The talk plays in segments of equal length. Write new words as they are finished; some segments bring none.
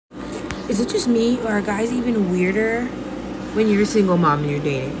Is it just me, or are guys even weirder when you're a single mom and you're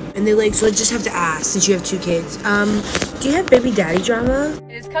dating? And they're like, so I just have to ask, since you have 2 kids, do you have baby daddy drama?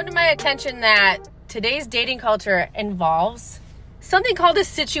 It has come to my attention that today's dating culture involves something called a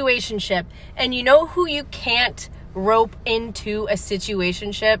situationship. And you know who you can't rope into a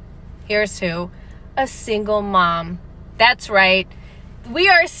situationship? Here's who. A single mom. That's right. We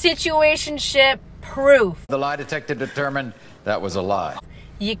are situationship proof. The lie detector determined that was a lie.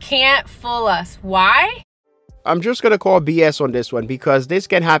 You can't fool us. Why? I'm just going to call BS on this one because this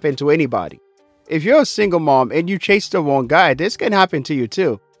can happen to anybody. If you're a single mom and you chase the wrong guy, this can happen to you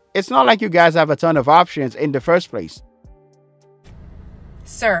too. It's not like you guys have a ton of options in the first place.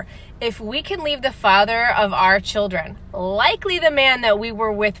 Sir, if we can leave the father of our children, likely the man that we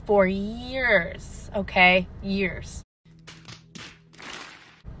were with for years, okay? Years.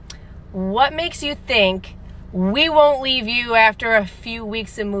 What makes you think we won't leave you after a few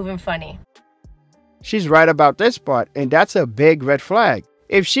weeks of moving funny? She's right about this part, and that's a big red flag.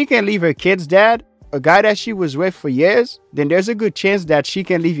 If she can leave her kid's dad, a guy that she was with for years, then there's a good chance that she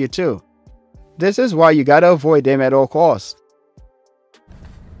can leave you too. This is why you gotta avoid them at all costs.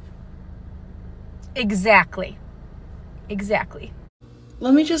 Exactly. Exactly.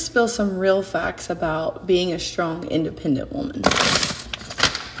 Let me just spill some real facts about being a strong, independent woman.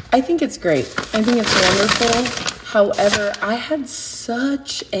 I think it's great. I think it's wonderful. However, I had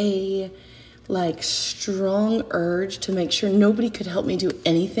such a strong urge to make sure nobody could help me do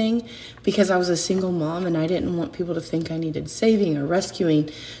anything because I was a single mom and I didn't want people to think I needed saving or rescuing.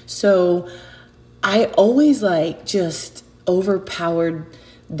 So I always just overpowered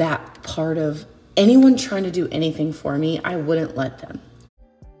that part of anyone trying to do anything for me. I wouldn't let them.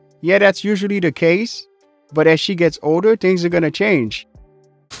 Yeah, that's usually the case. But as she gets older, things are going to change.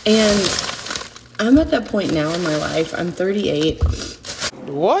 And I'm at that point now in my life. I'm 38.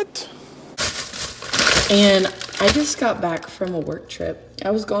 What? And I just got back from a work trip.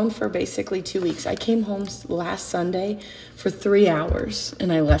 I was gone for basically 2 weeks. I came home last Sunday for 3 hours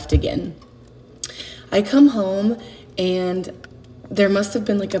and I left again. I come home and there must have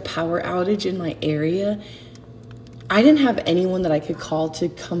been a power outage in my area. I didn't have anyone that I could call to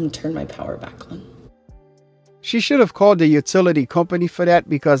come turn my power back on. She should have called the utility company for that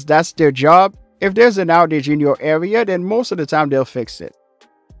because that's their job. If there's an outage in your area, then most of the time they'll fix it.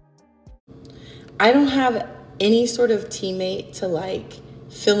 I don't have any sort of teammate to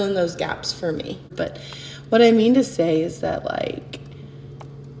fill in those gaps for me. But what I mean to say is that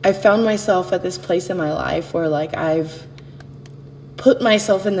I found myself at this place in my life where I've put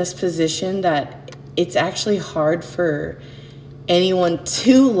myself in this position that it's actually hard for anyone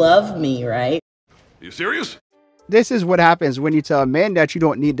to love me, right? Are you serious? This is what happens when you tell men that you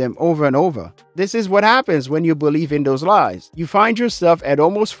don't need them over and over. This is what happens when you believe in those lies. You find yourself at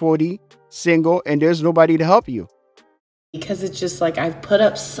almost 40, single, and there's nobody to help you. Because it's just I've put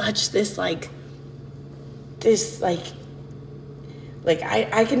up such this I can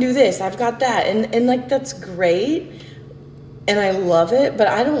do this, I've got that, and that's great. And I love it, but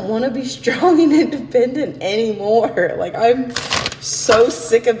I don't want to be strong and independent anymore. I'm so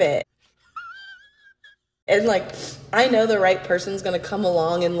sick of it. And I know the right person's going to come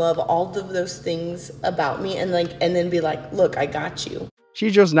along and love all of those things about me and then be look, I got you. She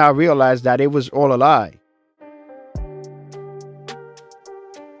just now realized that it was all a lie.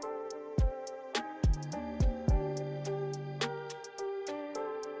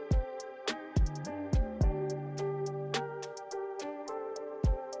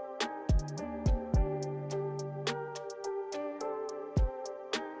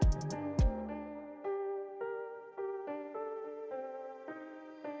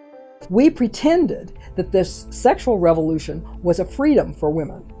 We pretended that this sexual revolution was a freedom for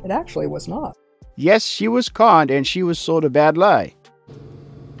women. It actually was not. Yes, she was conned and she was sold a bad lie.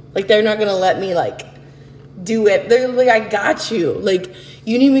 They're not going to let me do it. They're I got you.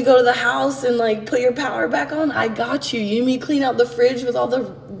 You need me to go to the house and put your power back on? I got you. You need me to clean out the fridge with all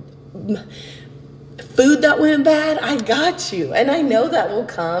the food that went bad? I got you. And I know that will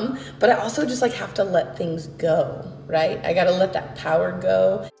come, but I also just have to let things go, right? I got to let that power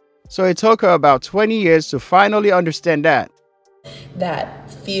go. So it took her about 20 years to finally understand that.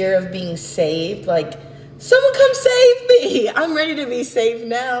 That fear of being saved, someone come save me. I'm ready to be saved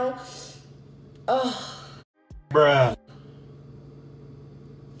now. Oh. Bruh.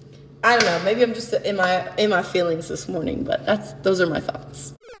 I don't know, maybe I'm just in my feelings this morning, but those are my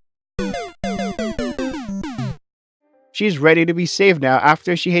thoughts. She's ready to be saved now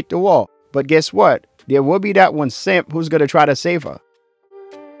after she hit the wall. But guess what? There will be that one simp who's going to try to save her.